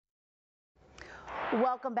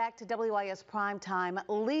Welcome back to WIS Primetime,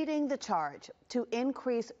 leading the charge to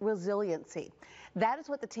increase resiliency. That is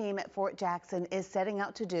what the team at Fort Jackson is setting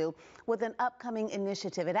out to do with an upcoming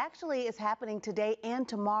initiative. It actually is happening today and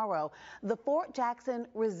tomorrow. The Fort Jackson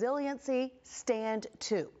Resiliency Stand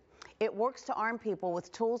 2. It works to arm people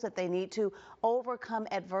with tools that they need to overcome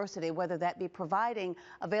adversity, whether that be providing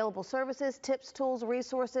available services, tips, tools,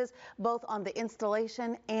 resources, both on the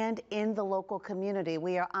installation and in the local community.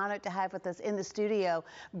 We are honored to have with us in the studio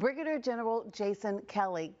Brigadier General Jason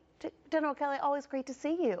Kelly. General Kelly, always great to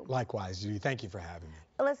see you. Likewise, Judy. Thank you for having me.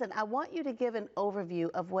 Listen, I want you to give an overview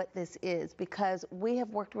of what this is, because we have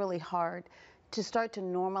worked really hard to start to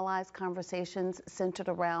normalize conversations centered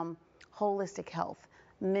around holistic health,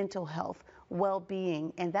 mental health,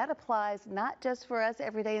 well-being, and that applies not just for us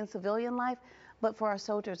every day in civilian life, but for our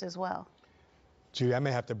soldiers as well. Judy, I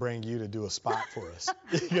may have to bring you to do a spot for us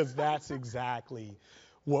because that's exactly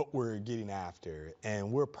what we're getting after,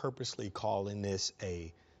 and we're purposely calling this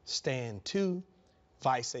a stand to,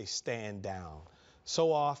 vice a stand down.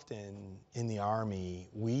 So often in the Army,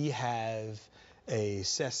 we have a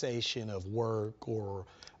cessation of work or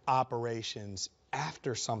operations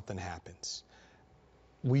after something happens.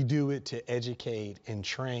 We do it to educate and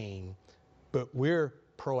train, but we're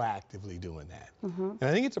proactively doing that. And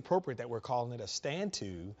I think it's appropriate that we're calling it a stand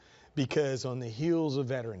to, because on the heels of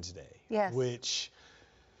Veterans Day, yes, which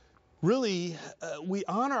really we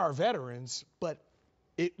honor our veterans, but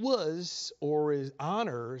it was or is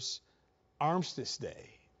honors Armistice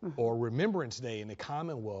Day or Remembrance Day in the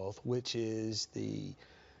Commonwealth, which is the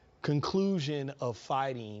conclusion of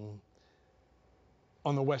fighting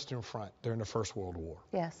on the Western Front during the First World War.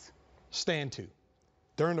 Yes. Stand to.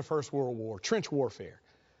 During the First World War, trench warfare,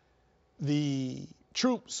 the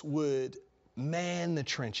troops would man the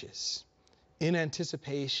trenches in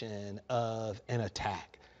anticipation of an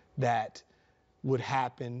attack that would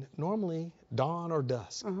happen normally dawn or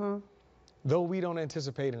dusk. Though we don't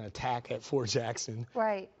anticipate an attack at Fort Jackson,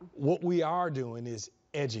 right, what we are doing is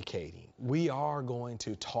educating. We are going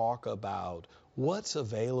to talk about what's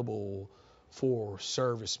available for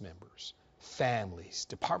service members, families,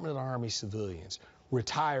 Department of the Army civilians,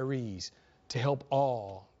 retirees, to help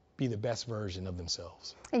all be the best version of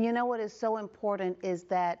themselves. And you know what is so important is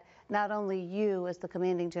that not only you as the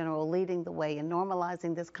commanding general leading the way and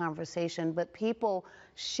normalizing this conversation, but people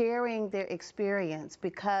sharing their experience,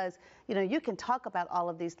 because you know, you can talk about all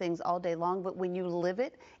of these things all day long, but when you live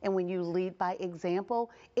it and when you lead by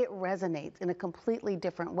example, it resonates in a completely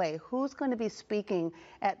different way. Who's going to be speaking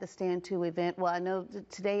at the Stand 2 event? Well, I know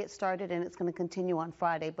today it started and it's going to continue on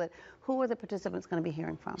Friday, but who are the participants going to be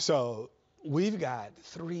hearing from? So we've got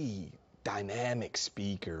 3 dynamic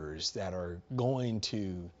speakers that are going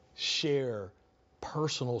to share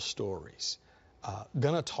personal stories,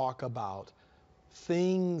 going to talk about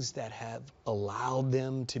things that have allowed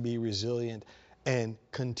them to be resilient and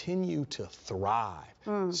continue to thrive.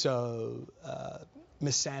 So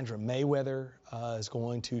Miss Sandra Mayweather is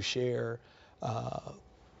going to share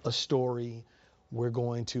a story. We're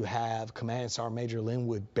going to have Command Sergeant Major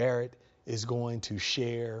Linwood Barrett is going to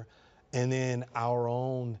share, and then our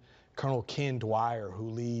own Colonel Ken Dwyer, who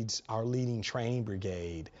leads our leading training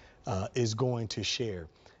brigade, is going to share.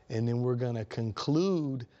 And then we're going to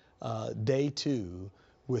conclude day 2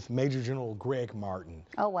 with Major General Greg Martin,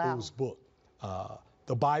 whose book,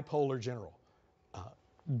 The Bipolar General,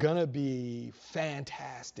 gonna be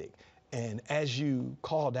fantastic. And as you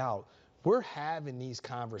called out, we're having these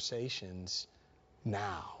conversations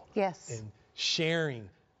now. Yes. And sharing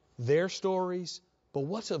their stories, but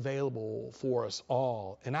what's available for us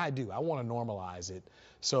all. And I want to normalize it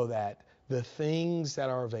so that the things that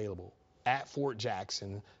are available at Fort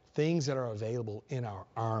Jackson, things that are available in our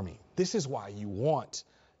Army. This is why you want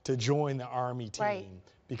to join the Army team, right,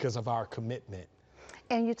 because of our commitment.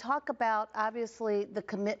 And you talk about, obviously, the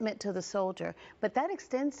commitment to the soldier, but that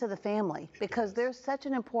extends to the family, because they're such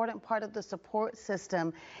an important part of the support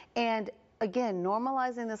system. And again,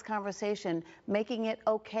 normalizing this conversation, making it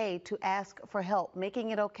okay to ask for help, making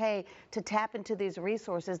it okay to tap into these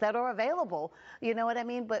resources that are available, you know what I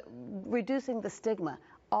mean? But reducing the stigma.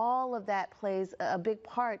 All of that plays a big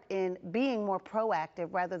part in being more proactive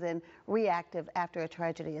rather than reactive after a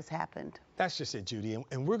tragedy has happened. That's just it, Judy.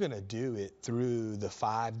 And we're going to do it through the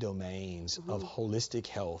 5 domains of holistic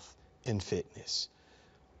health and fitness,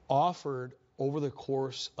 offered over the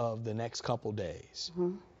course of the next couple days.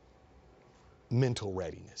 Mental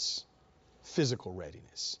readiness, physical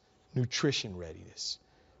readiness, nutrition readiness,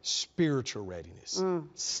 spiritual readiness,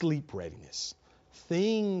 sleep readiness,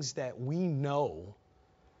 things that we know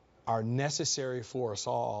are necessary for us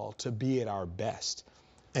all to be at our best.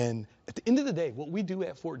 And at the end of the day, what we do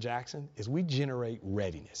at Fort Jackson is we generate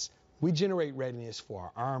readiness. We generate readiness for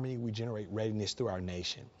our Army. We generate readiness through our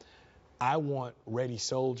nation. I want ready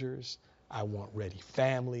soldiers. I want ready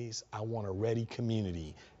families. I want a ready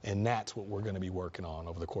community. And that's what we're going to be working on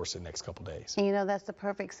over the course of the next couple days. And you know, that's the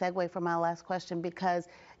perfect segue for my last question, because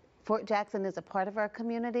Fort Jackson is a part of our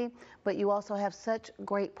community, but you also have such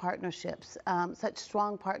great partnerships, such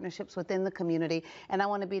strong partnerships within the community. And I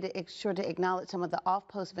want to be sure to acknowledge some of the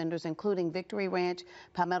off-post vendors, including Victory Ranch,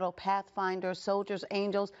 Palmetto Pathfinder, Soldiers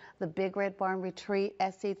Angels, the Big Red Barn Retreat,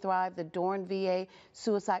 SC Thrive, the Dorn VA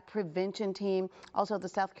Suicide Prevention Team, also the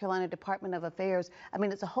South Carolina Department of Affairs. I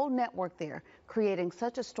mean, it's a whole network there, creating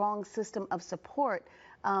such a strong system of support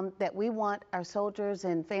that we want our soldiers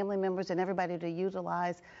and family members and everybody to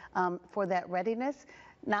utilize for that readiness,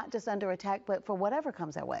 not just under attack, but for whatever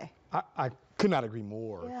comes our way. I could not agree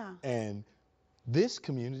more. Yeah. And this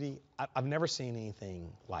community, I've never seen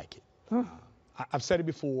anything like it. I've said it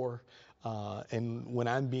before, and when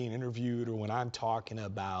I'm being interviewed or when I'm talking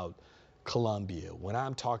about Columbia, when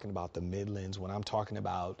I'm talking about the Midlands, when I'm talking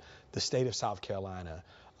about the state of South Carolina,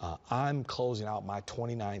 I'm closing out my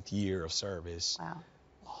 29th year of service. Wow.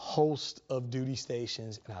 Host of duty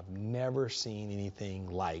stations, and I've never seen anything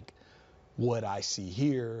like what I see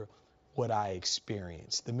here, what I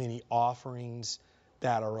experience, the many offerings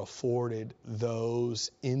that are afforded those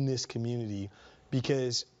in this community,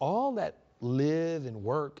 because all that live and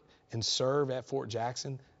work and serve at Fort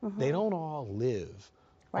Jackson, they don't all live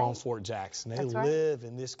on Fort Jackson. They live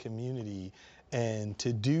in this community, and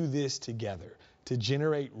to do this together, to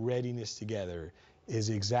generate readiness together, is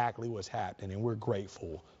exactly what's happening, and we're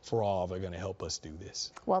grateful for all that are going to help us do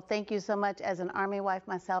this. Well, thank you so much. As an Army wife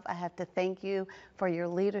myself, I have to thank you for your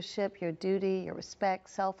leadership, your duty, your respect,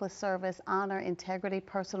 selfless service, honor, integrity,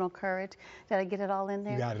 personal courage. Did I get it all in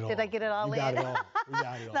there? You got it all. Did I get it all you in? Got it all. We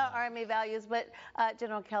got it all. The Army values. But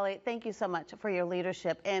General Kelly, thank you so much for your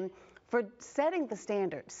leadership and for setting the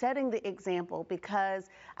standard, setting the example, because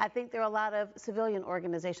I think there are a lot of civilian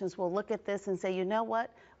organizations will look at this and say, you know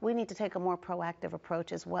what, we need to take a more proactive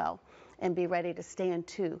approach as well and be ready to stand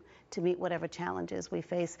to meet whatever challenges we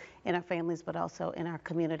face in our families, but also in our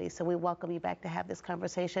community. So we welcome you back to have this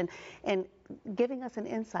conversation and giving us an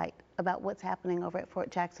insight about what's happening over at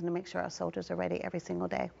Fort Jackson to make sure our soldiers are ready every single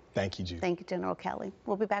day. Thank you, Judy. Thank you, General Kelly.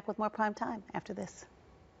 We'll be back with more Prime Time after this.